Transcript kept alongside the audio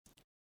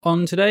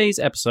On today's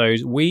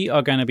episode, we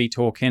are going to be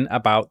talking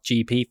about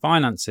GP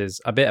finances,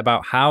 a bit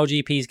about how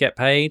GPs get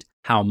paid,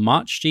 how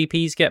much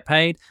GPs get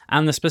paid,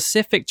 and the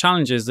specific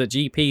challenges that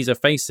GPs are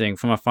facing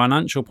from a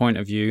financial point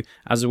of view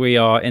as we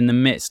are in the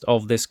midst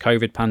of this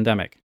COVID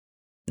pandemic.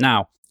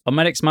 Now, on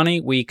Medics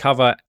Money, we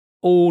cover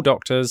all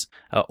doctors,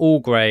 all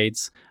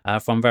grades,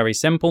 from very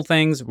simple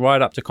things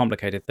right up to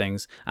complicated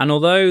things. And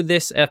although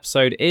this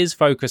episode is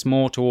focused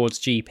more towards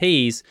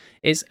GPs,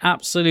 it's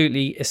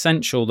absolutely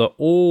essential that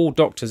all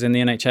doctors in the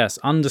NHS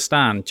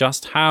understand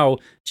just how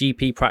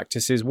GP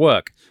practices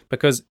work.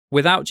 Because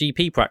without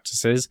GP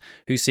practices,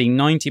 who see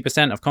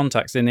 90% of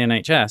contacts in the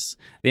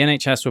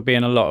NHS would be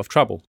in a lot of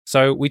trouble.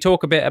 So we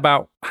talk a bit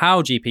about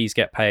how GPs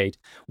get paid,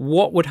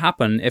 what would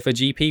happen if a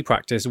GP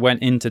practice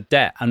went into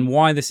debt, and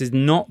why this is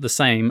not the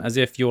same as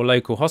if your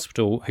local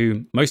hospital,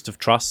 who most of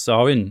trusts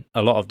are in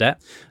a lot of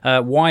debt,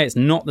 why it's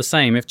not the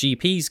same if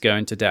GPs go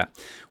into debt.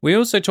 We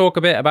also talk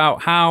a bit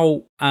about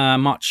how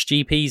much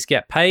GPs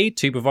get paid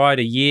to provide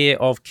a year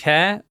of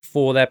care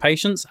for their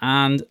patients,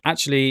 and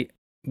actually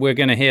we're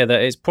going to hear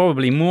that it's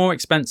probably more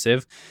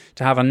expensive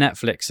to have a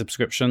Netflix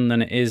subscription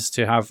than it is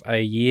to have a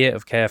year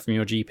of care from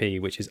your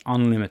GP, which is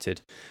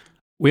unlimited.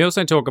 We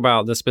also talk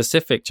about the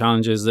specific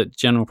challenges that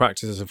general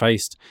practices have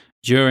faced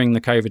during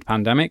the COVID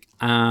pandemic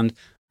and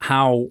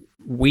how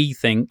we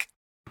think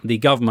the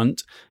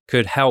government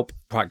could help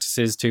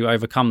practices to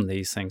overcome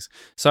these things.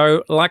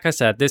 So, like I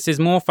said, this is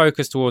more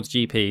focused towards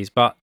GPs,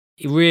 but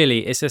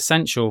really it's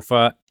essential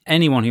for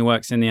anyone who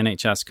works in the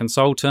NHS,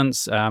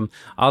 consultants,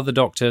 other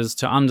doctors,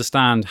 to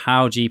understand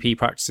how GP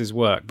practices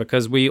work,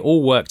 because we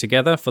all work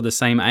together for the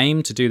same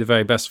aim to do the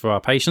very best for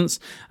our patients.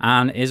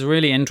 And it's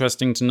really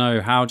interesting to know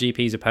how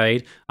GPs are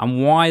paid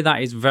and why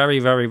that is very,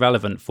 very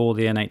relevant for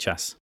the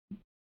NHS.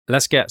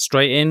 Let's get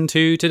straight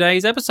into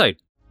today's episode.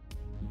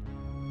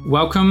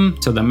 Welcome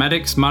to the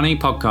Medics Money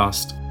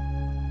podcast.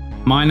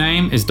 My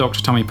name is Dr.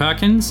 Tommy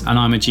Perkins and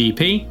I'm a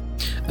GP.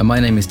 And my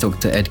name is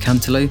Dr. Ed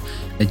Cantelo,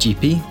 a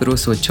GP, but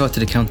also a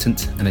chartered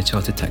accountant and a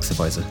chartered tax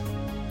advisor.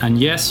 And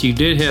yes, you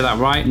did hear that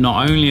right.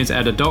 Not only is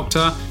Ed a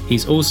doctor,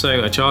 he's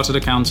also a chartered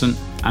accountant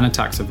and a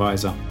tax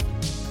advisor.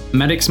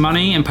 Medics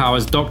Money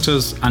empowers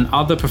doctors and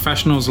other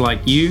professionals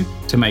like you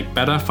to make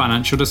better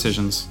financial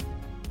decisions.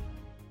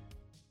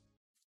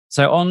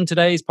 So on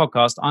today's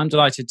podcast, I'm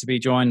delighted to be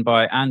joined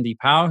by Andy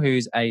Powell,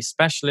 who's a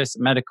specialist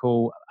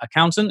medical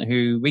accountant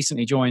who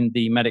recently joined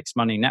the Medics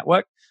Money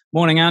network.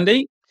 Morning,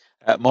 Andy.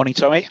 Morning,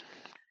 Tommy.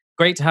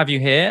 Great to have you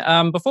here.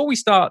 Before we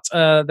start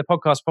the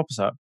podcast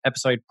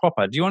episode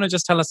proper, do you want to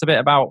just tell us a bit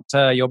about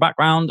your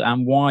background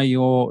and why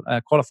you're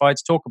qualified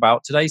to talk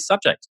about today's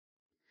subject?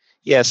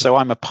 Yeah, so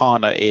I'm a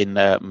partner in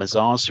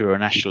Mazars, who are a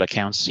national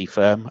accountancy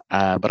firm,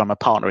 but I'm a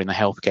partner in the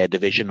healthcare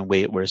division.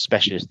 We're a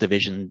specialist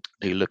division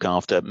who look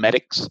after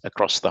medics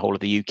across the whole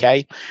of the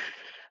UK.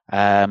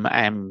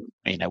 And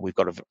we've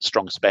got a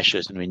strong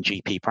specialism in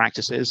GP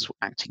practices,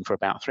 acting for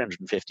about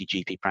 350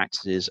 GP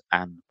practices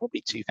and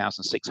probably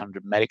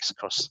 2,600 medics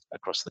across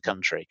the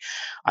country.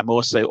 I'm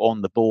also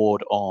on the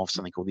board of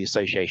something called the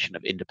Association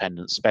of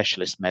Independent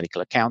Specialist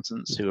Medical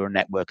Accountants, who are a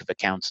network of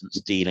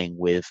accountants dealing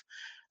with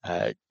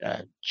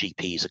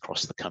GPs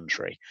across the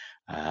country.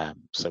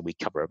 So we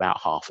cover about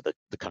half of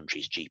the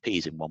country's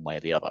GPs in one way or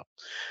the other.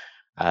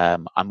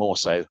 I'm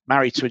also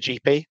married to a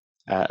GP.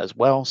 As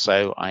well,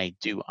 so I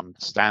do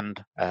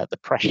understand the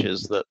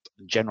pressures that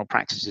general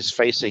practice is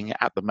facing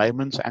at the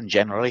moment and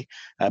generally,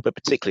 but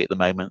particularly at the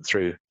moment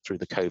through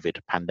the COVID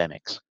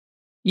pandemics.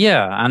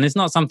 Yeah, and it's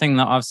not something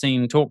that I've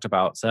seen talked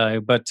about.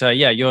 But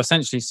you're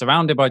essentially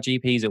surrounded by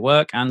GPs at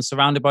work and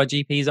surrounded by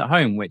GPs at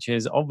home, which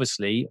is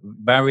obviously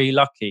very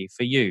lucky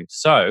for you.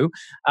 So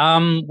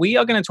we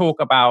are going to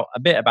talk a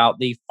bit about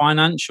the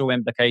financial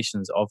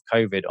implications of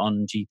COVID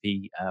on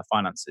GP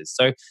finances.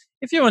 So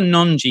if you're a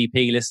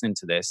non-GP listening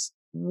to this,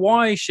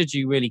 why should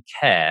you really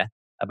care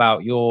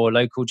about your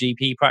local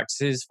GP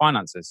practice's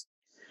finances?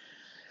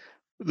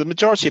 The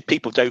majority of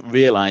people don't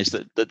realise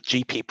that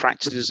GP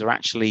practices are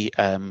actually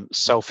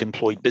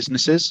self-employed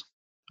businesses.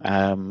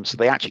 So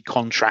they actually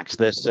contract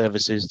their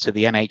services to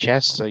the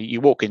NHS. So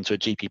you walk into a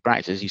GP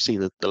practice, you see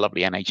the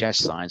lovely NHS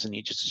signs, and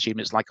you just assume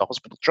it's like a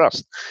hospital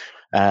trust.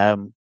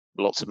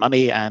 Lots of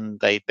money, and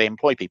they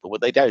employ people,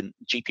 but they don't.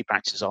 GP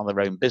practices are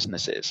their own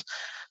businesses.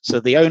 So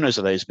the owners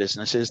of those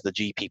businesses, the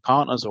GP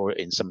partners, or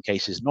in some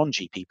cases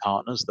non-GP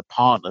partners, the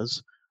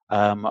partners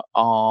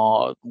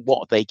are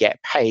what they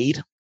get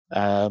paid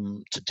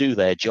to do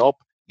their job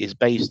is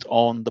based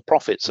on the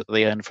profits that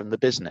they earn from the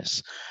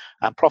business.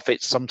 And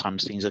profits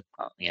sometimes seems in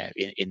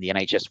the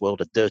NHS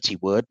world a dirty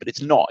word, but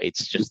it's not.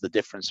 It's just the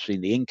difference between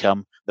the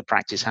income the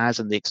practice has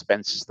and the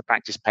expenses the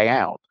practice pay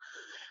out.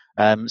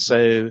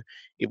 So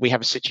if we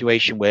have a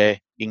situation where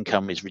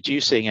income is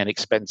reducing and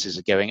expenses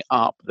are going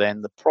up,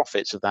 then the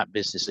profits of that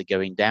business are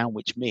going down,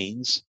 which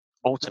means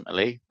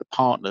ultimately the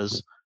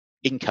partner's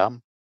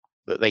income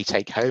that they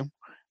take home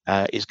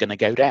is going to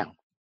go down.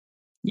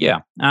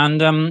 Yeah.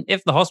 And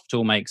if the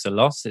hospital makes a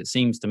loss, it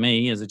seems to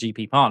me as a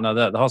GP partner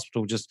that the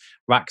hospital just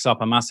racks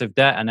up a massive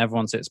debt and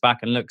everyone sits back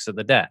and looks at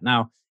the debt.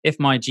 Now, if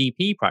my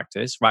GP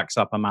practice racks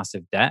up a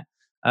massive debt,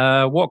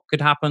 what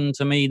could happen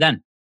to me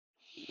then?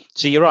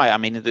 So you're right. I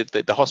mean,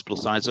 the hospital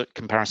side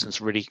comparison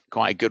is really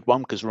quite a good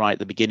one because right at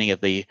the beginning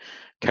of the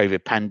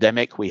COVID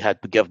pandemic, we had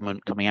the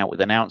government coming out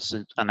with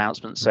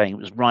announcements saying it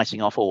was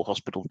writing off all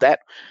hospital debt.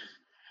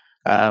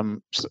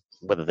 So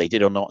whether they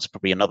did or not is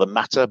probably another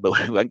matter, but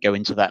we won't go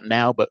into that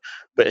now. But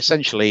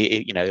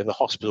essentially, if the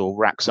hospital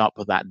racks up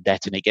with that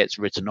debt and it gets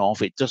written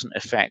off, it doesn't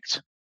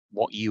affect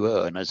what you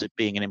earn as it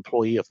being an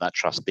employee of that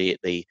trust, be it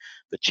the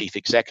chief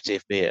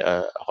executive, be it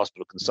a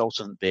hospital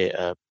consultant, be it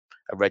a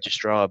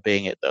registrar,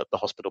 being it the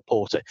hospital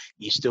porter.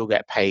 You still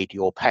get paid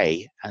your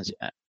pay as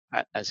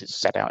it's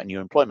set out in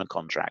your employment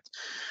contract.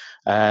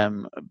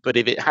 But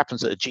if it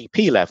happens at a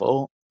GP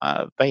level,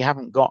 they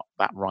haven't got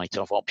that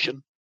write-off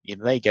option.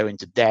 They go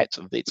into debt.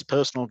 It's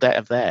personal debt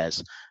of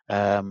theirs.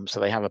 So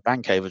they have a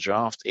bank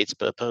overdraft. It's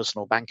a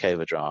personal bank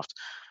overdraft.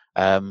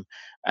 And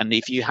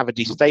if you have a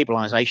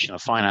destabilization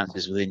of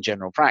finances within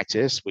general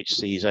practice, which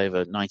sees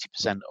over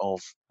 90%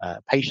 of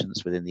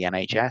patients within the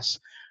NHS,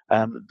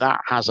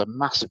 that has a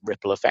massive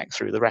ripple effect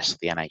through the rest of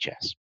the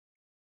NHS.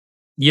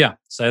 Yeah,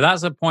 so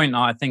that's a point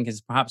I think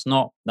is perhaps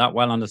not that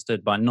well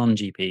understood by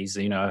non-GPs,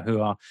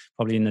 who are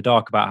probably in the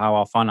dark about how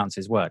our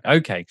finances work.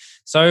 Okay,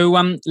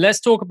 so let's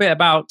talk a bit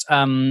about,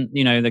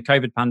 the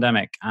COVID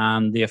pandemic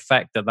and the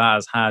effect that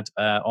has had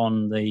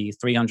on the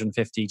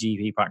 350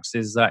 GP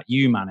practices that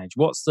you manage.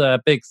 What's the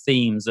big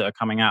themes that are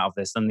coming out of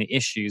this and the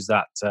issues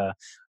that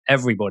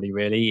everybody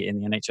really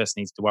in the NHS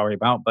needs to worry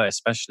about, but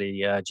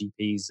especially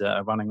GPs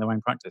running their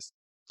own practice?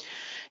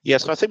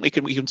 Yes, I think we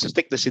can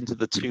stick this into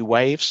the two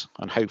waves,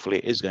 and hopefully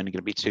it is going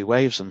to be two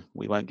waves, and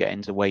we won't get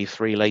into wave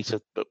 3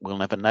 later, but we'll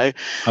never know.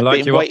 I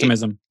like your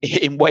optimism.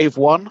 In wave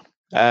one,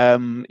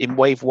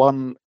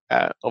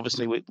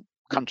 obviously the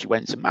country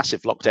went into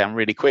massive lockdown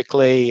really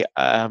quickly.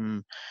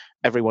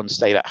 Everyone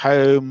stayed at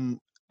home.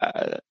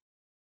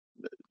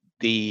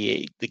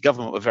 The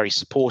government were very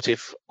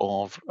supportive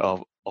of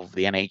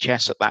the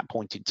NHS at that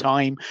point in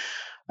time.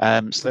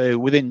 So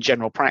within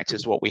general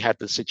practice, what we had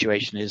the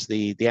situation is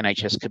the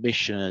NHS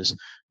commissioners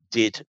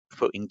did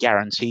put in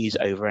guarantees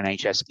over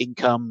NHS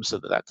income so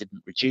that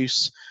didn't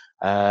reduce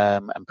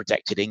and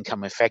protected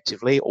income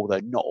effectively, although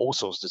not all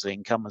sources of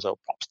income, as I'll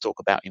perhaps talk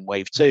about in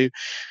wave 2.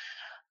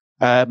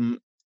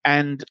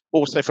 And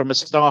also from a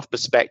staff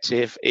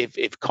perspective,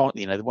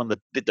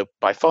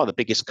 by far the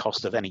biggest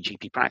cost of any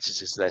GP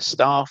practice is their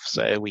staff.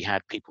 So we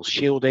had people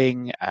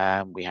shielding,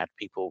 we had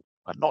people,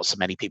 not so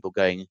many people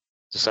going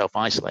to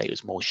self-isolate. It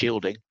was more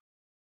shielding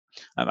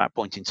at that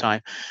point in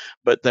time.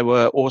 But there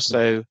were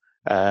also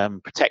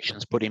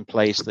protections put in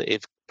place that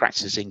if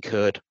practices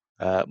incurred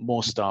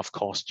more staff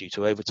costs due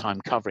to overtime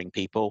covering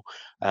people,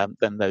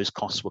 then those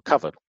costs were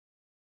covered.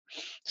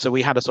 So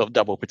we had a sort of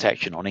double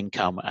protection on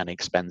income and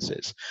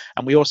expenses.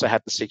 And we also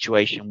had the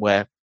situation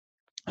where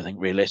I think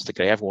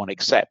realistically everyone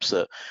accepts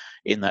that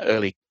in the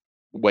early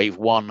wave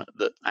 1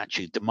 that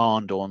actually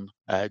demand on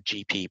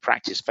GP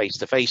practice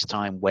face-to-face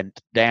time went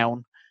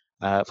down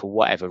for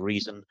whatever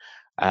reason.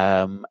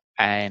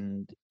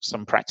 And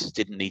some practices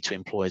didn't need to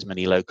employ as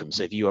many locums.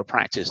 So if you were a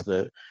practice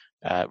that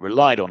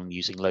relied on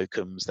using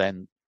locums,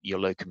 then your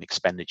locum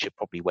expenditure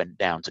probably went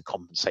down to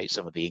compensate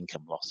some of the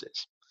income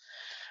losses.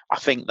 I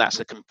think that's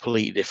a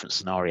completely different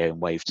scenario in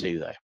wave 2,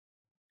 though.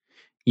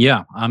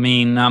 Yeah, I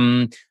mean,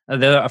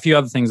 there are a few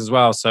other things as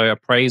well. So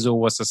appraisal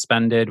was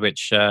suspended,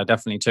 which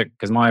definitely took,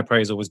 because my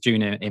appraisal was due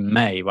in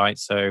May, right?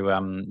 So,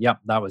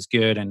 that was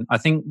good. And I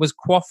think, was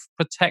QoF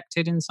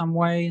protected in some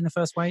way in the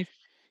first wave?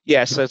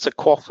 Yeah, so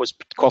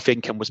QoF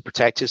income was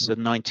protected. So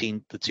the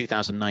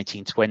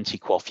 2019-20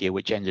 QoF year,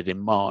 which ended in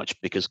March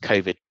because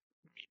COVID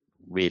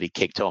really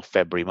kicked off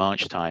February,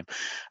 March time,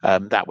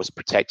 that was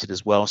protected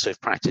as well. So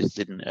if practice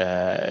didn't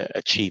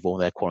achieve all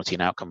their quality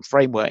and outcome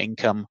framework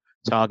income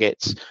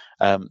targets,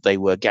 they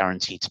were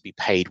guaranteed to be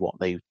paid what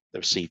they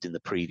received in the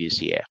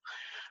previous year.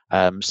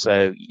 And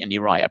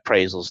you're right,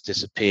 appraisals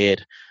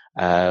disappeared.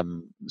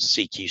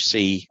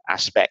 CQC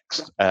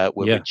aspects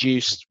were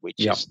reduced, which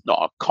is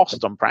not a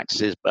cost on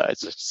practices, but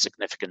it's a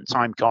significant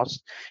time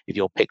cost if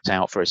you're picked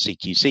out for a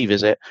CQC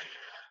visit.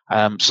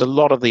 So a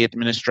lot of the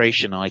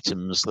administration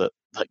items that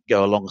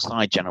go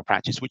alongside general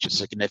practice, which are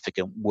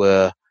significant,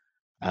 were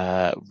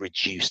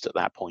reduced at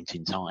that point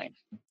in time.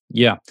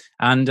 Yeah.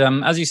 And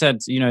as you said,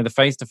 the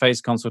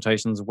face-to-face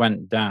consultations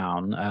went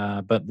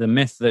down, but the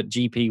myth that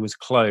GP was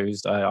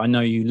closed, I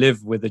know you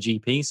live with a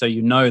GP, so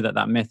you know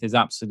that myth is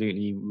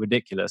absolutely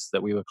ridiculous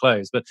that we were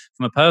closed. But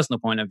from a personal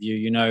point of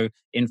view,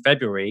 in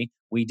February,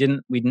 we'd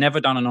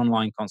never done an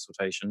online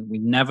consultation.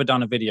 We'd never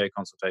done a video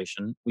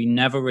consultation. We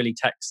never really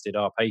texted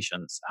our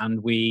patients,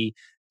 and we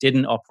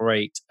didn't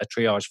operate a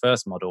triage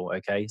first model.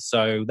 Okay.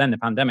 So then the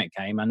pandemic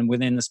came, and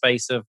within the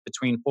space of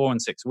between 4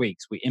 and 6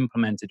 weeks, we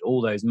implemented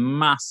all those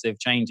massive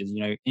changes,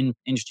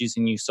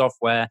 introducing new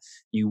software,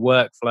 new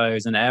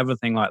workflows and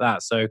everything like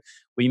that. So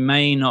we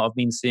may not have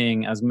been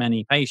seeing as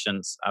many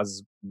patients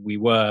as we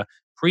were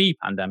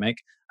pre-pandemic,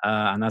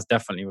 and that's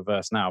definitely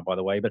reversed now, by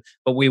the way.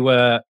 But we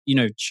were,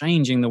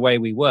 changing the way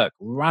we work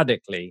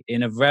radically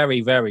in a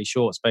very, very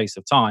short space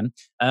of time.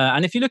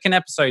 And if you look in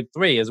episode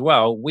 3 as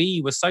well,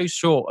 we were so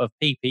short of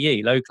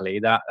PPE locally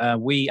that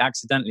we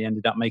accidentally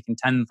ended up making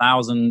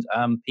 10,000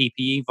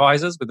 PPE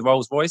visors with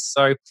Rolls-Royce.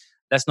 So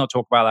let's not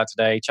talk about that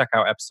today. Check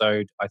out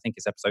I think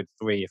it's episode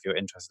 3 if you're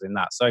interested in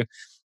that. So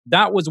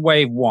that was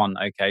wave 1.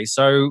 Okay,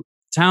 so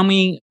tell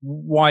me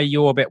why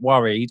you're a bit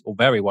worried or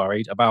very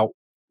worried about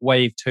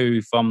wave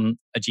 2 from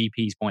a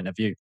GP's point of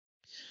view.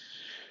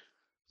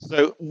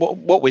 So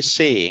what we're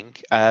seeing,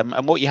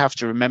 and what you have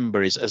to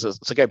remember is,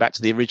 to go back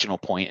to the original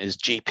point, is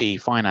GP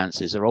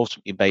finances are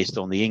ultimately based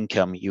on the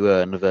income you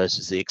earn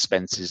versus the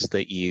expenses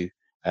that you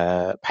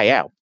pay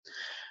out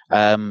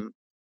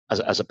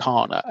as a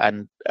partner.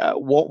 And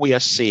what we are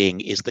seeing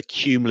is the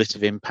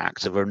cumulative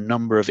impact of a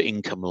number of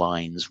income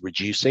lines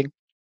reducing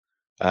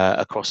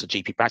across the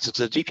GP practice.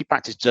 So the GP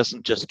practice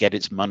doesn't just get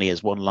its money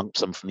as one lump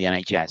sum from the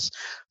NHS.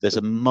 There's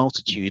a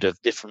multitude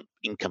of different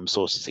income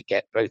sources that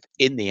get both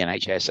in the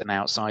NHS and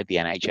outside the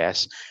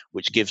NHS,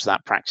 which gives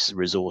that practice a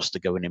resource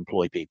to go and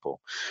employ people.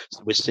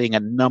 So we're seeing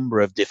a number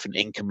of different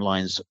income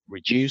lines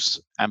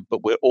reduce,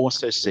 but we're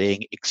also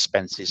seeing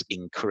expenses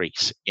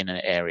increase in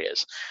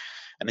areas.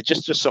 And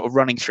just sort of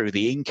running through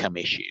the income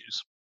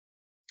issues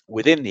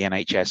within the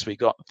NHS, we've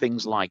got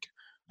things like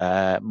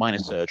minor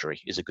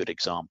surgery is a good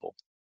example.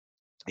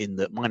 In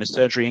that minor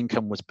surgery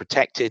income was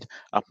protected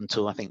up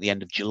until I think the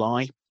end of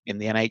July in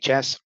the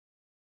NHS.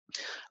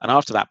 And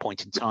after that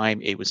point in time,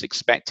 it was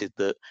expected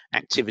that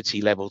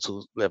activity levels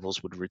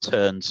would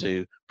return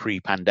to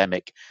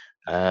pre-pandemic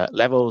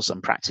levels,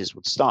 and practice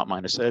would start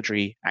minor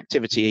surgery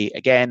activity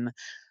again,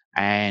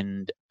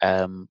 and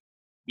the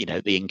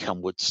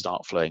income would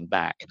start flowing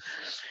back.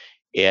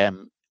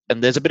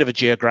 And there's a bit of a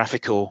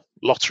geographical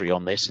lottery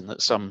on this, in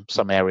that some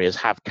areas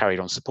have carried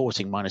on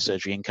supporting minor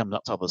surgery income,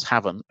 that others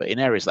haven't. But in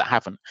areas that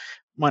haven't,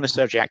 minor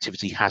surgery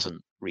activity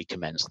hasn't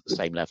recommenced at the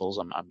same levels.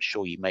 I'm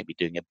sure you may be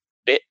doing a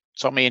bit,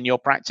 Tommy, in your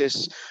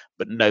practice,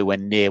 but nowhere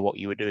near what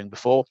you were doing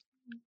before.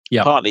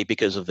 Yeah. Partly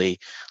because of the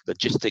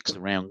logistics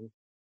around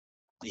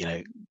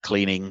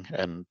cleaning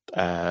and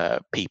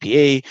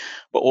PPE,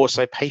 but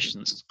also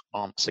patients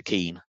aren't so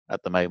keen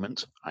at the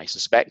moment, I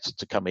suspect,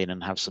 to come in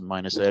and have some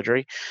minor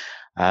surgery.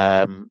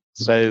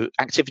 So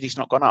activity's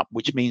not gone up,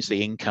 which means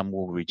the income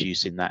will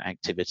reduce in that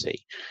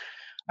activity.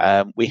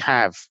 We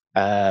have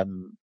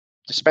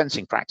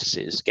dispensing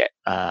practices get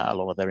a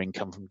lot of their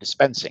income from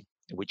dispensing,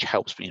 which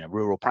helps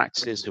rural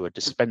practices who are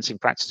dispensing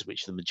practices,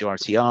 which the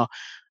majority are.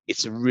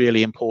 It's a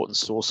really important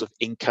source of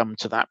income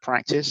to that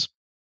practice.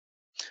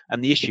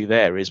 And the issue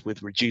there is,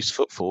 with reduced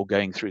footfall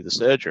going through the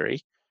surgery,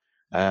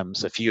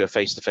 so fewer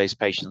face-to-face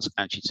patients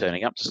actually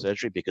turning up to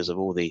surgery because of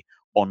all the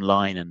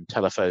online and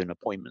telephone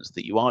appointments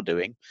that you are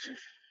doing.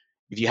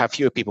 If you have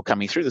fewer people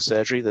coming through the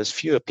surgery, there's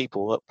fewer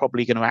people that are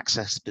probably going to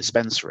access the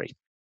dispensary,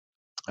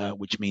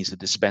 which means the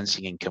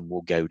dispensing income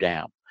will go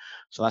down.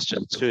 So that's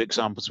just 2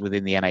 examples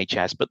within the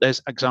NHS, but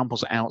there's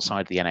examples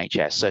outside the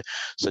NHS.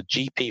 So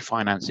GP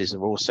finances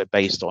are also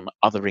based on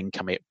other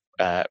income it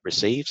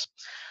receives.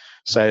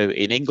 So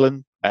in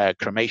England,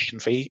 cremation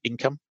fee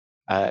income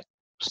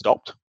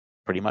stopped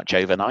pretty much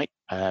overnight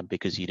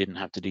because you didn't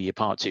have to do your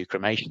Part 2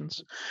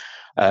 cremations.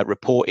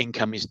 Report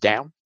income is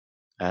down.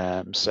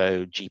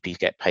 So GPs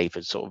get paid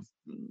for sort of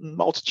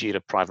multitude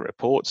of private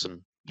reports,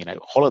 and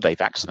holiday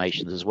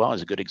vaccinations as well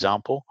is a good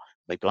example.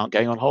 People aren't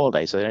going on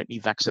holiday, so they don't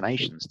need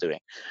vaccinations doing.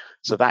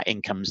 So that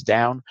income's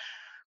down.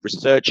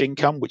 Research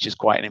income, which is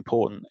quite an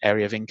important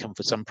area of income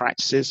for some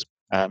practices,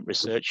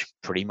 research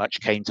pretty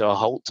much came to a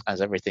halt as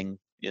everything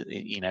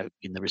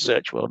in the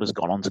research world has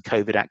gone on to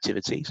COVID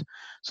activities.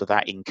 So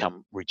that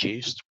income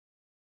reduced.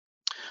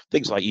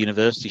 Things like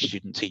university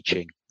student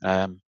teaching.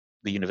 The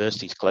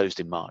university's closed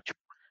in March.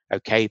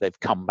 Okay, they've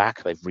come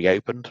back, they've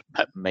reopened,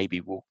 maybe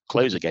will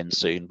close again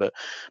soon, but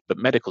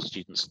medical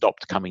students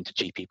stopped coming to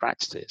GP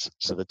practices.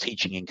 So the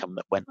teaching income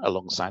that went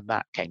alongside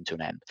that came to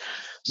an end.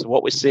 So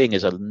what we're seeing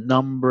is a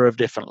number of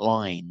different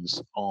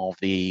lines of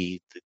the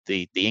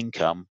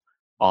income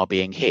are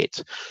being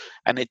hit.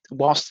 And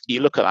whilst you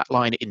look at that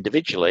line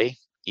individually,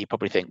 you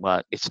probably think,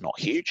 well, it's not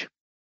huge.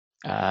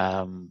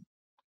 And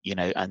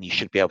you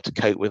should be able to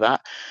cope with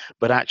that.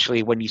 But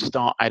actually, when you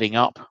start adding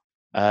up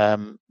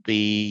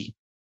the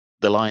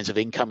lines of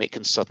income, it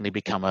can suddenly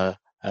become a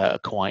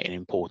quite an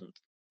important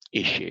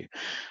issue.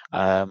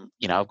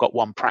 I've got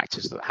one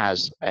practice that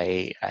has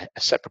a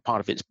separate part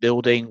of its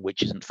building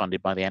which isn't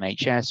funded by the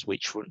NHS,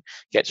 which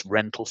gets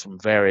rental from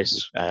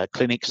various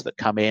clinics that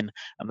come in,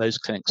 and those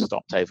clinics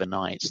stopped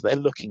overnight. So they're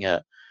looking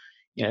at,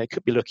 it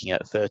could be looking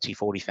at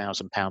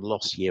 £30,000-40,000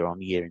 loss year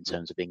on year in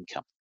terms of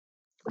income,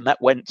 and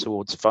that went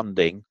towards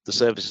funding the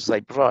services they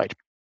provide.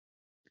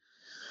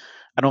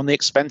 And on the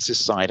expenses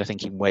side, I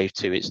think in wave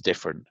 2 it's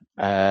different.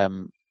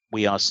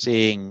 We are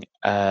seeing,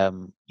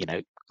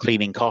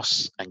 cleaning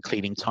costs and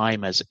cleaning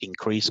time has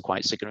increased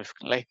quite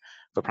significantly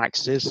for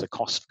practices. The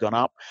costs have gone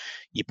up.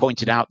 You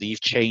pointed out that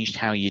you've changed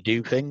how you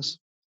do things.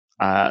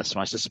 So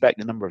I suspect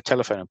the number of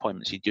telephone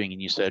appointments you're doing in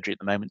your surgery at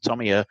the moment,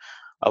 Tommy, are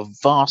are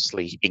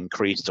vastly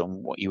increased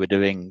on what you were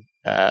doing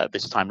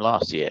this time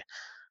last year.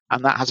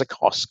 And that has a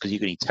cost, because you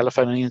need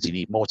telephone lines, you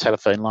need more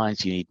telephone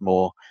lines, you need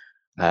more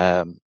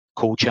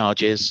call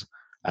charges,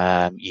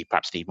 you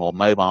perhaps need more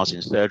mobiles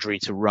in surgery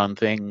to run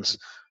things.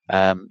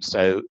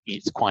 So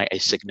it's quite a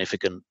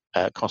significant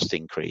cost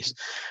increase.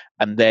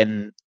 And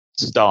then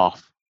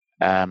staff,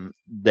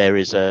 there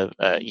is a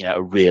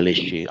real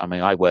issue. I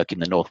mean, I work in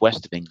the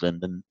northwest of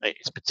England, and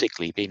it's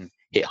particularly been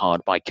hit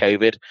hard by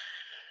COVID.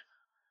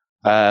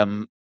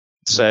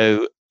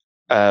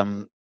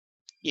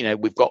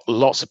 We've got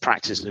lots of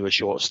practices who are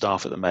short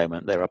staff at the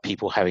moment. There are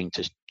people having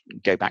to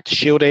go back to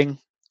shielding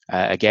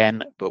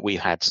again, but we've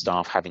had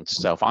staff having to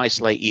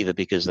self-isolate, either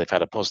because they've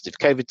had a positive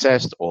COVID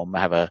test, or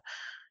have a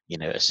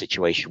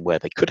situation where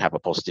they could have a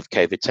positive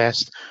COVID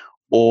test,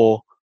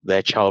 or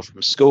their child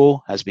from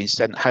school has been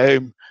sent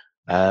home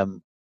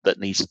that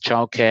needs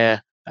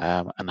childcare,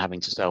 and having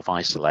to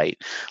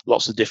self-isolate.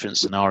 Lots of different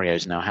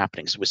scenarios now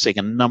happening. So we're seeing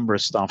a number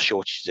of staff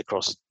shortages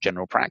across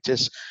general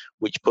practice,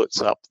 which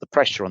puts up the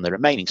pressure on the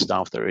remaining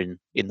staff that are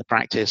in the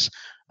practice,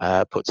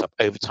 puts up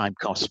overtime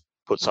costs,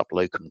 puts up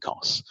locum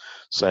costs.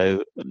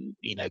 So,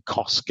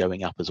 costs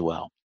going up as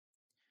well.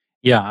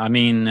 Yeah, I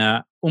mean,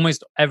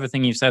 almost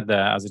everything you've said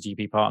there as a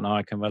GP partner,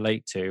 I can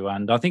relate to,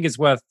 and I think it's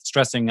worth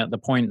stressing at the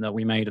point that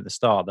we made at the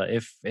start that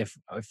if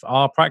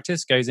our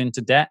practice goes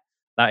into debt,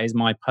 that is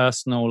my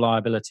personal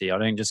liability. I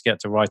don't just get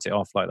to write it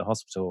off like the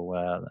hospital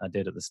I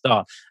did at the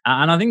start.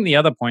 And I think the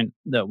other point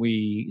that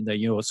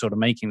you're sort of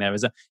making there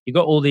is that you've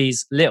got all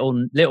these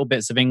little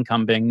bits of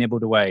income being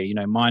nibbled away.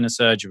 Minor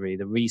surgery,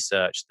 the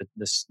research,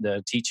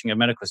 the teaching of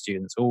medical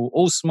students,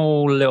 all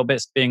small little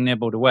bits being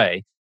nibbled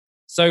away.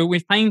 So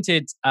we've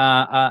painted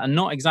a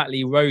not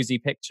exactly rosy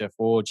picture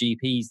for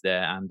GPs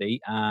there, Andy,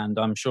 and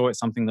I'm sure it's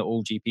something that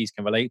all GPs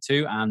can relate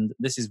to. And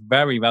this is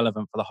very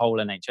relevant for the whole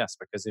NHS,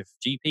 because if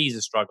GPs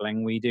are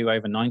struggling, we do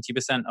over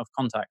 90% of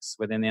contacts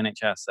within the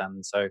NHS.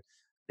 And so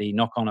the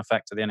knock-on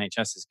effect of the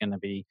NHS is going to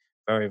be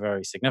very,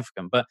 very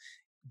significant. But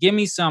give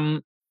me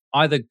some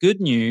either good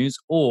news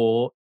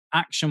or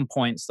action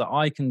points that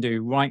I can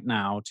do right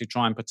now to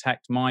try and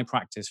protect my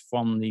practice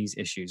from these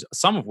issues,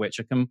 some of which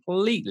are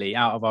completely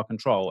out of our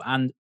control.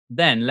 And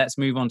then let's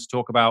move on to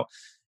talk about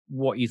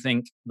what you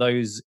think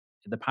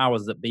the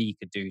powers that be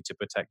could do to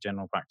protect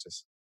general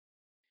practice.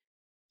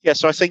 Yeah,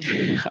 so I think,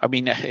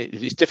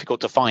 it's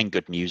difficult to find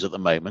good news at the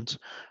moment,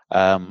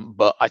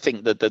 but I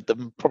think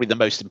that probably the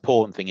most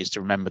important thing is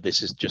to remember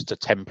this is just a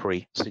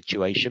temporary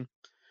situation,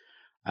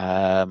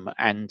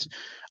 and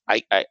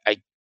I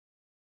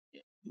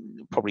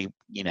probably,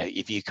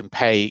 if you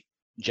compare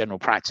general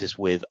practice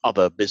with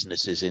other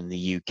businesses in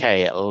the UK,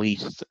 at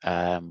least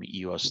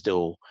you are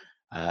still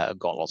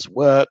got lots of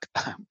work.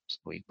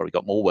 You've probably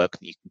got more work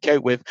than you can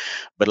cope with,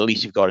 but at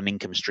least you've got an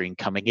income stream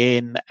coming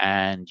in,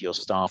 and your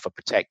staff are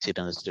protected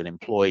and are still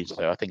employed.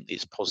 So I think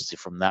it's positive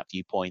from that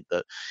viewpoint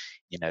that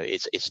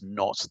it's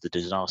not the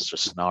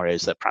disastrous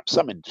scenarios that perhaps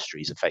some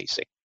industries are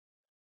facing.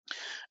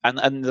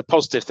 And the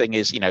positive thing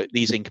is,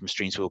 these income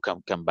streams will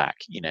come back.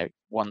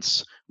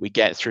 Once we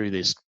get through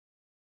this,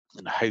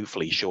 and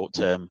hopefully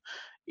short-term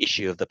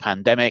issue of the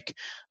pandemic,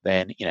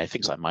 then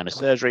things like minor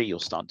surgery, you'll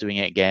start doing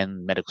it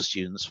again. Medical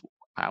students,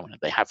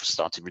 they have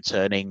started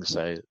returning,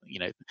 so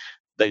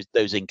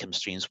those income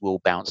streams will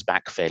bounce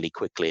back fairly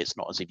quickly. It's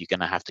not as if you're going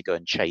to have to go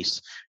and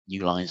chase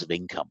new lines of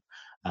income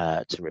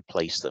to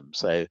replace them.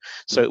 So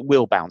it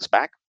will bounce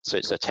back. So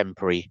it's a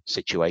temporary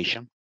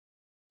situation.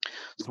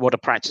 So what do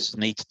practices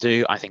need to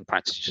do? I think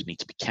practices need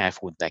to be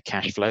careful with their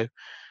cash flow.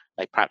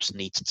 They perhaps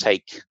need to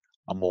take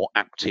a more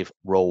active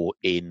role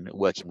in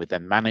working with their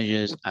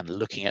managers and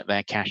looking at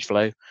their cash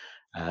flow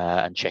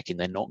and checking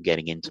they're not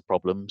getting into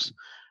problems,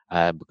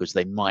 because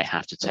they might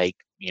have to take,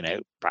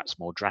 perhaps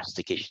more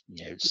drastic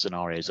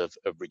scenarios of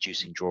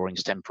reducing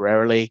drawings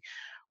temporarily,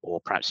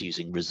 or perhaps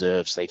using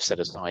reserves they've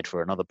set aside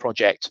for another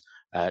project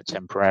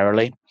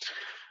temporarily.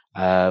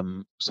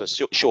 So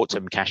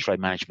short-term cash flow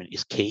management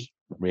is key,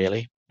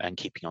 really, and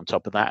keeping on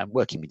top of that and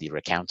working with your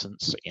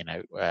accountants,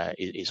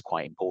 is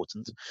quite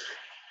important.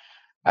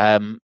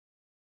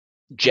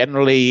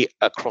 Generally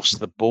across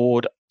the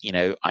board,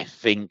 I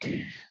think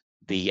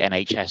the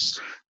NHS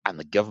and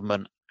the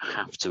government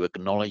have to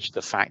acknowledge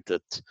the fact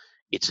that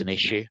it's an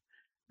issue,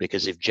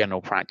 because if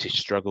general practice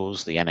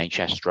struggles, the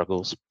NHS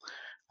struggles.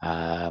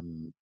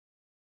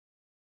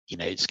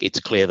 It's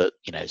clear that,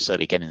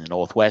 certainly again in the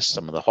Northwest,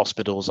 some of the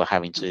hospitals are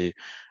having to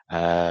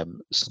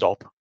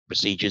stop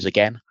procedures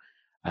again,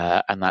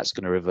 and that's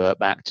going to revert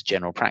back to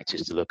general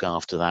practice to look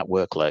after that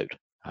workload.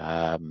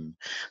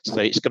 So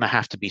it's going to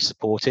have to be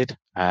supported,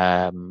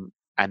 and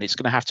it's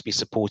going to have to be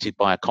supported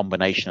by a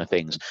combination of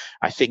things.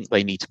 I think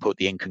they need to put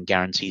the income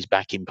guarantees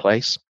back in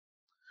place,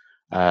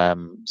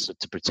 so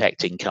to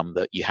protect income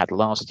that you had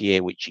last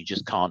year, which you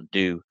just can't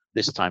do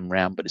this time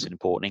round, but it's an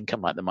important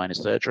income like the minor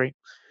surgery.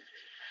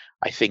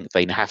 I think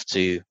they have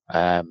to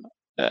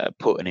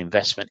put an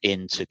investment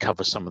in to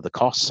cover some of the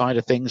cost side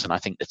of things, and I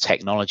think the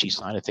technology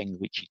side of things,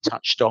 which you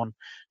touched on,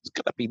 is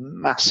going to be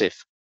massive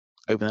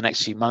over the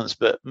next few months,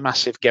 but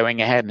massive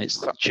going ahead. And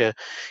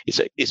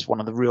it's one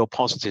of the real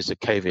positives of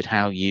COVID,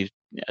 how you,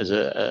 as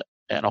an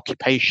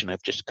occupation,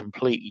 have just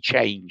completely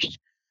changed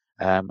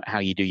how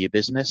you do your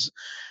business.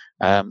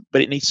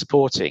 But it needs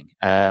supporting.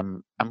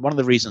 And one of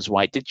the reasons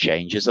why it did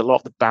change is a lot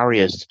of the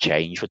barriers to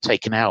change were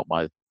taken out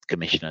by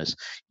commissioners.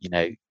 You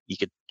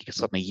could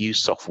suddenly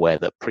use software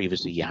that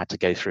previously you had to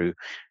go through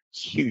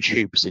huge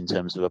hoops in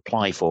terms of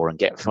apply for and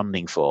get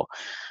funding for.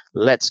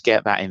 Let's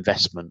get that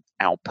investment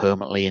out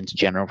permanently into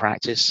general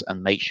practice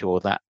and make sure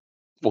that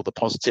all the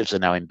positives are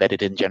now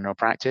embedded in general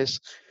practice.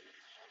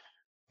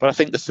 But I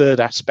think the third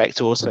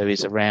aspect also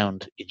is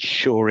around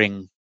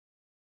ensuring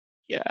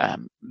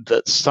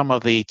that some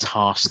of the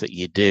tasks that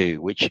you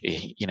do, which,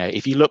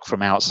 if you look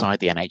from outside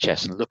the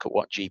NHS and look at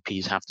what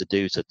GPs have to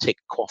do to tick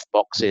QoF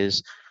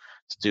boxes,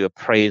 to do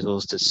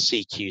appraisals, to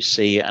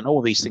CQC, and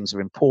all these things are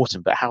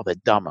important, but how they're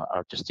done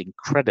are just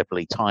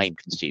incredibly time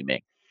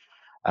consuming.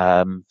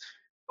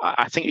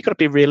 I think you've got to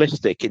be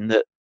realistic in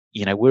that,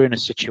 we're in a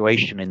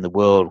situation in the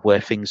world where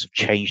things have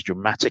changed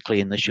dramatically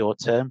in the short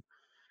term,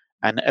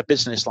 and a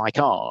business like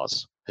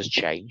ours has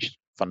changed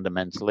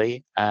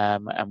fundamentally,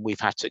 and we've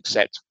had to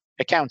accept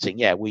accounting.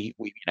 Yeah, we're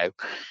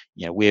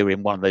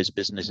in one of those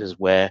businesses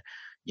where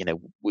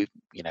we've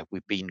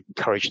been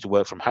encouraged to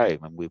work from home,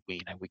 and we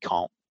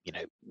can't,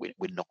 we're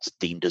not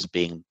deemed as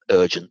being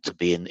urgent to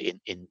be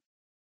in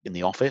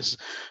the office.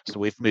 So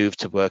we've moved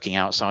to working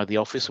outside the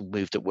office and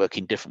moved to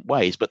working different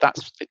ways. But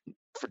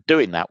for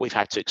doing that, we've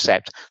had to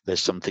accept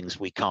there's some things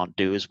we can't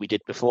do as we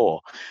did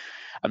before.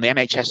 And the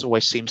NHS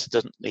always seems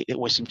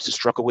to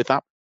struggle with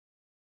that.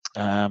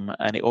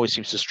 And it always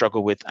seems to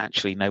struggle with,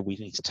 actually, no, we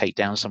need to take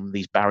down some of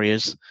these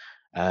barriers,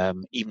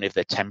 even if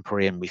they're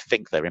temporary and we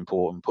think they're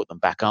important, put them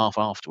back off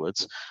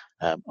afterwards,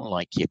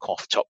 like your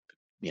QoF top,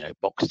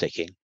 box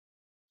ticking.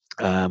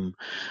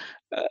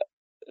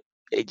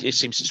 It just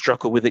seems to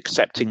struggle with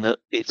accepting that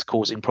it's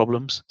causing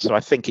problems. So I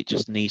think it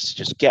just needs to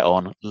just get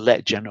on,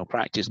 let general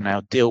practice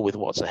now deal with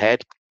what's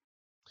ahead.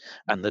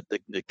 And the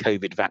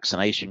COVID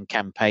vaccination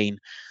campaign,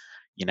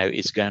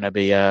 is going to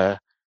be a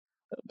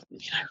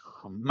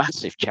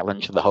massive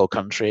challenge for the whole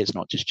country. It's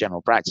not just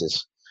general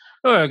practice.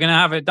 Oh, we're going to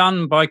have it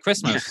done by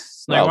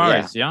Christmas. No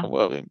worries, yeah?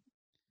 Well,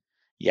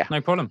 yeah.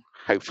 No problem.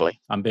 Hopefully.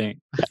 I'm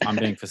being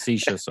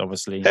facetious,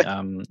 obviously.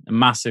 A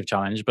massive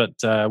challenge, but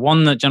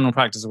one that general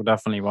practice will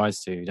definitely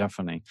rise to,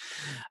 definitely.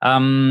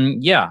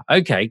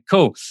 Okay,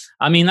 cool.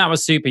 I mean, that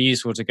was super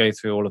useful to go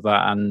through all of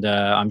that, and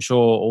I'm sure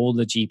all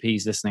the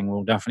GPs listening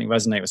will definitely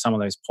resonate with some of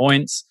those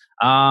points.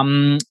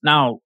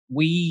 Now,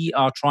 we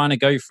are trying to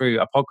go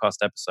through a podcast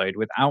episode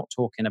without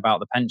talking about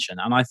the pension,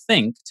 and I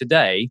think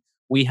today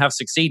we have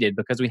succeeded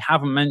because we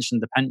haven't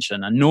mentioned the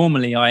pension. And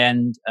normally I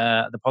end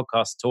the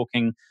podcast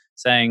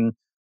saying,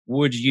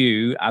 would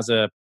you, as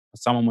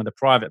someone with a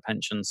private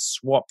pension,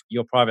 swap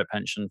your private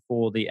pension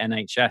for the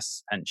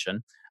NHS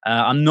pension?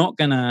 I'm not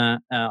going to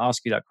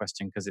ask you that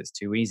question because it's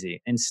too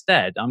easy.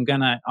 Instead, I'm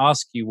going to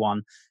ask you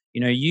one.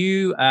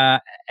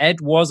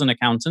 Ed was an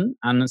accountant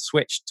and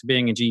switched to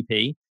being a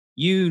GP.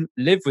 You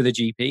live with a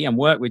GP and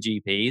work with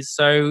GPs.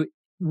 So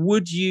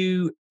would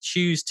you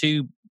choose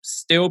to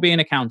still be an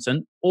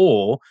accountant,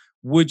 or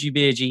would you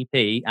be a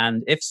GP?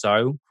 And if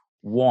so,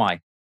 why?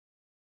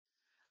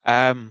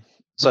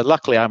 So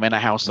luckily, I'm in a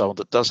household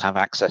that does have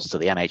access to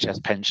the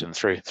NHS pension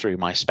through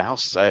my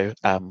spouse. So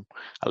at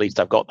least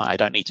I've got that. I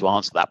don't need to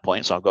answer that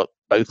point. So I've got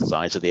both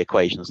sides of the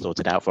equation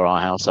sorted out for our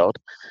household.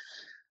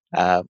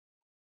 But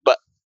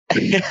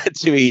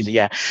too easy,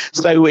 yeah.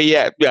 So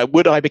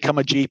would I become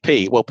a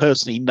GP? Well,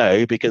 personally,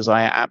 no, because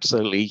I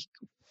absolutely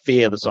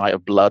fear the sight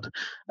of blood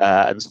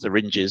and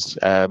syringes.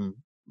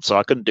 So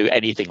I couldn't do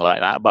anything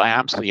like that. But I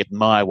absolutely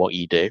admire what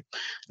you do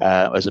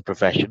as a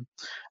profession.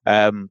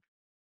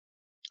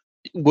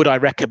 Would I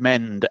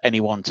recommend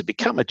anyone to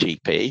become a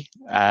GP?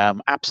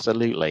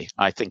 Absolutely.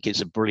 I think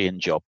it's a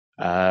brilliant job.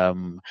 I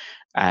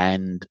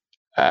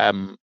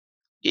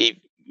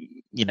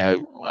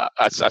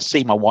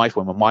see my wife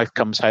when my wife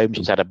comes home,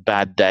 she's had a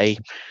bad day.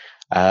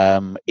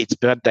 It's a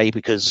bad day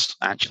because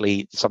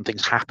actually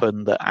something's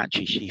happened that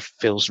actually she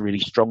feels really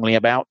strongly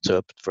about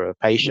for a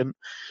patient.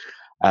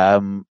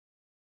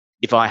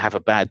 If I have a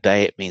bad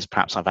day, it means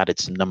perhaps I've added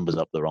some numbers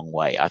up the wrong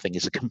way. I think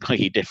it's a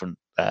completely different,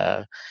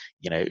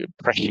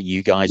 pressure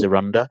you guys are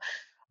under.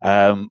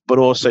 But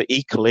also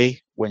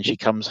equally, when she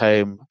comes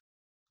home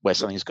where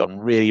something's gone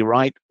really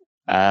right,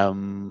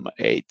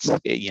 the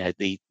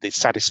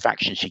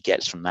satisfaction she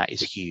gets from that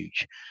is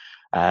huge.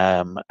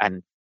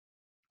 And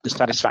the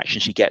satisfaction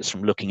she gets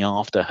from looking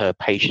after her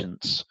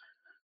patients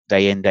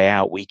day in, day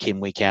out, week in,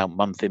 week out,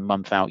 month in,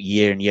 month out,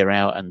 year in, year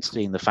out, and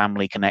seeing the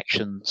family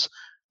connections.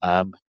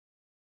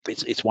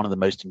 It's one of the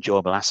most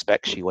enjoyable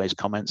aspects she always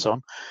comments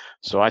on.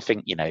 So I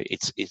think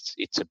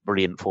it's a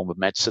brilliant form of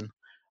medicine,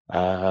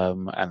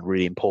 and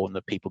really important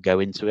that people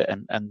go into it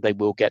and they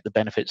will get the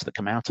benefits that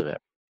come out of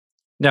it.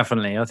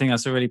 Definitely. I think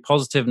that's a really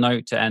positive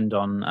note to end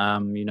on.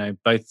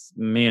 Both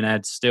me and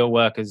Ed still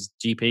work as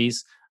GPs,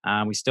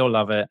 and we still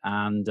love it.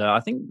 And I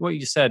think what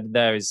you said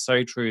there is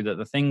so true, that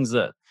the things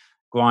that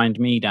grind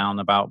me down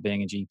about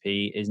being a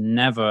GP is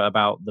never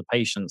about the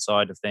patient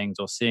side of things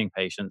or seeing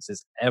patients.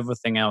 It's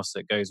everything else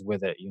that goes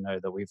with it,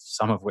 that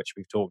some of which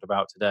we've talked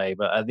about today.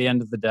 But at the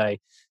end of the day,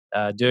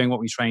 doing what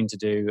we train to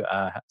do,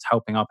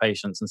 helping our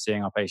patients and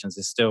seeing our patients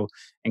is still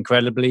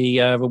incredibly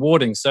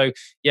rewarding. So,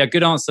 yeah,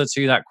 good answer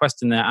to that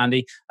question there,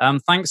 Andy.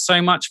 Thanks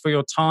so much for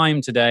your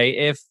time today.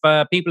 If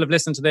people have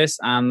listened to this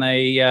and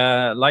they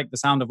like the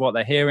sound of what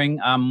they're hearing,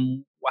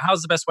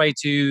 how's the best way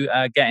to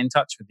get in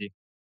touch with you?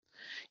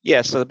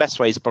 Yeah, so the best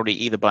way is probably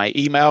either by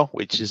email,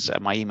 which is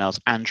my email's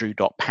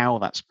andrew.powell,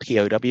 that's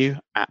POW,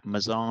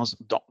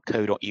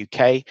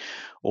 @mazars.co.uk,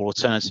 or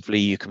alternatively,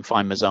 you can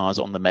find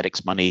Mazars on the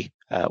Medics Money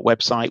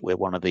website. We're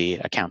one of the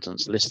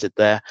accountants listed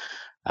there,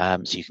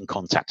 so you can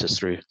contact us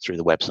through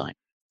the website.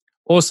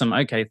 Awesome.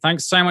 Okay.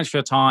 Thanks so much for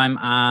your time.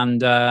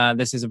 And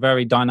this is a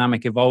very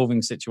dynamic,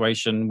 evolving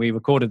situation. We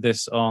recorded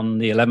this on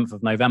the 11th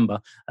of November.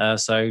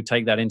 So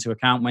take that into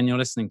account when you're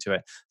listening to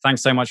it.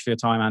 Thanks so much for your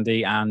time,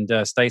 Andy. And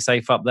stay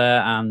safe up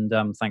there. And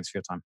thanks for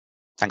your time.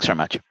 Thanks very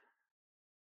much.